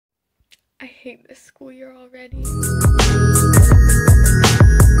I hate this school year already.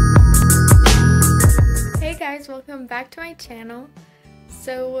 Hey guys, welcome back to my channel.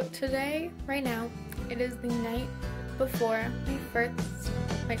 So today, right now, it is the night before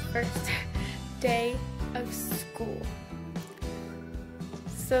my first day of school.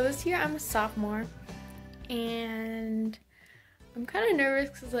 So this year I'm a sophomore and I'm kind of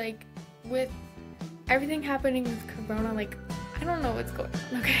nervous because like with everything happening with Corona, like I don't know what's going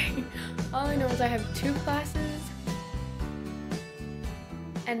on, okay? All I know is I have 2 classes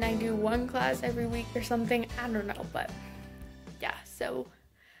and I do 1 class every week or something. I don't know, but yeah, so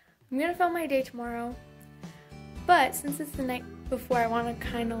I'm gonna film my day tomorrow. But since it's the night before, I want to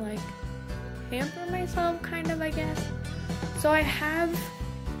kind of like pamper myself, kind of, I guess. So I have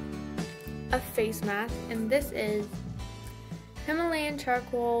a face mask, and this is Himalayan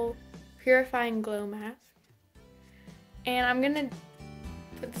Charcoal Purifying Glow Mask. And I'm gonna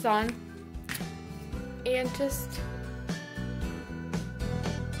put this on and just,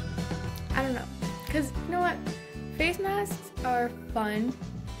 I don't know, because you know what, face masks are fun,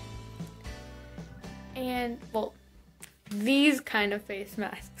 and well, these kind of face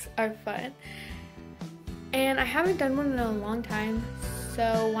masks are fun, and I haven't done one in a long time,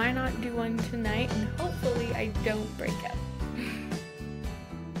 so why not do one tonight, and hopefully I don't break out.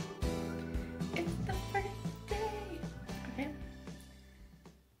 It's the first day. Okay.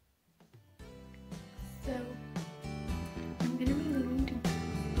 So I'm gonna be leaving to.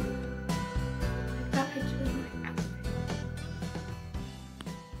 I thought I'd show you my outfit.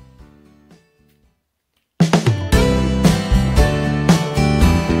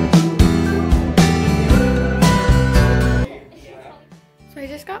 So I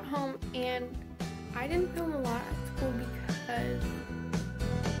just got home and I didn't film a lot at school because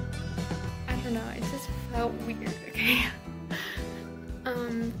I don't know, it just felt weird, okay?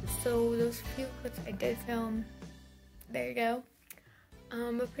 So those few clips I did film, there you go.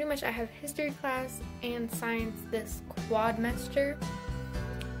 But pretty much I have history class and science this quadmester.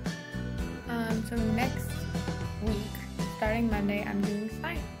 So next week, starting Monday, I'm doing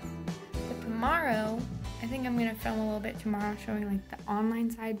science. But tomorrow, I think I'm gonna film a little bit tomorrow showing like the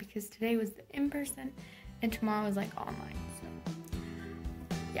online side because today was the in-person and tomorrow was like online, so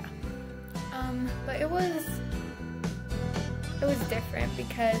yeah. But it was different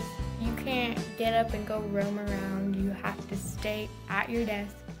because you can't get up and go roam around. You have to stay at your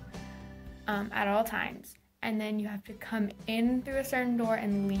desk at all times, and then you have to come in through a certain door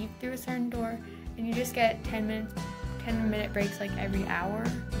and leave through a certain door, and you just get 10-minute breaks like every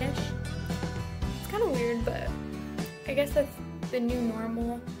hour-ish. It's kind of weird, but I guess that's the new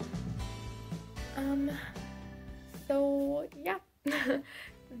normal. So yeah.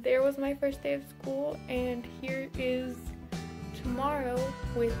 There was my first day of school, and here is tomorrow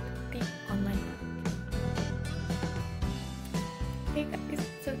with the online work. Hey guys,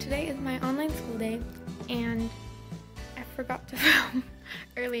 so today is my online school day, and I forgot to film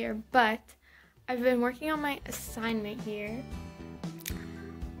earlier, but I've been working on my assignment here.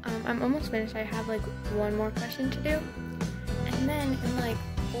 I'm almost finished. I have like 1 more question to do, and then in like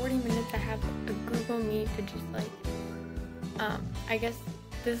 40 minutes I have a Google Meet to just like, I guess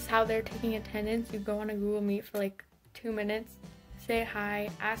this is how they're taking attendance. You go on a Google Meet for like 2 minutes, say hi,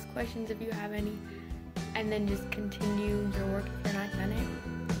 ask questions if you have any, and then just continue your work if you're not done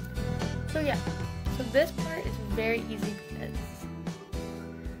it. So yeah, so this part is very easy because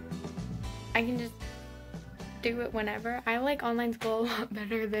I can just do it whenever. I like online school a lot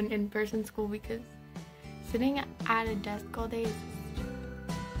better than in-person school because sitting at a desk all day is just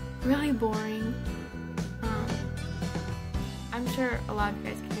really boring. I'm sure a lot of you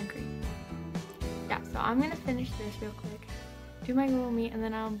guys can agree. Yeah, so I'm gonna finish this real quick, do my Google Meet, and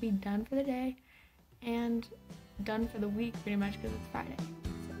then I'll be done for the day and done for the week pretty much because it's Friday.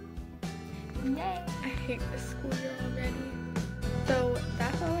 So, yay! I hate this school year already. So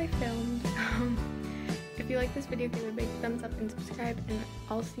that's all I filmed. If you like this video, give it a big thumbs up and subscribe, and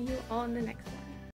I'll see you all in the next one.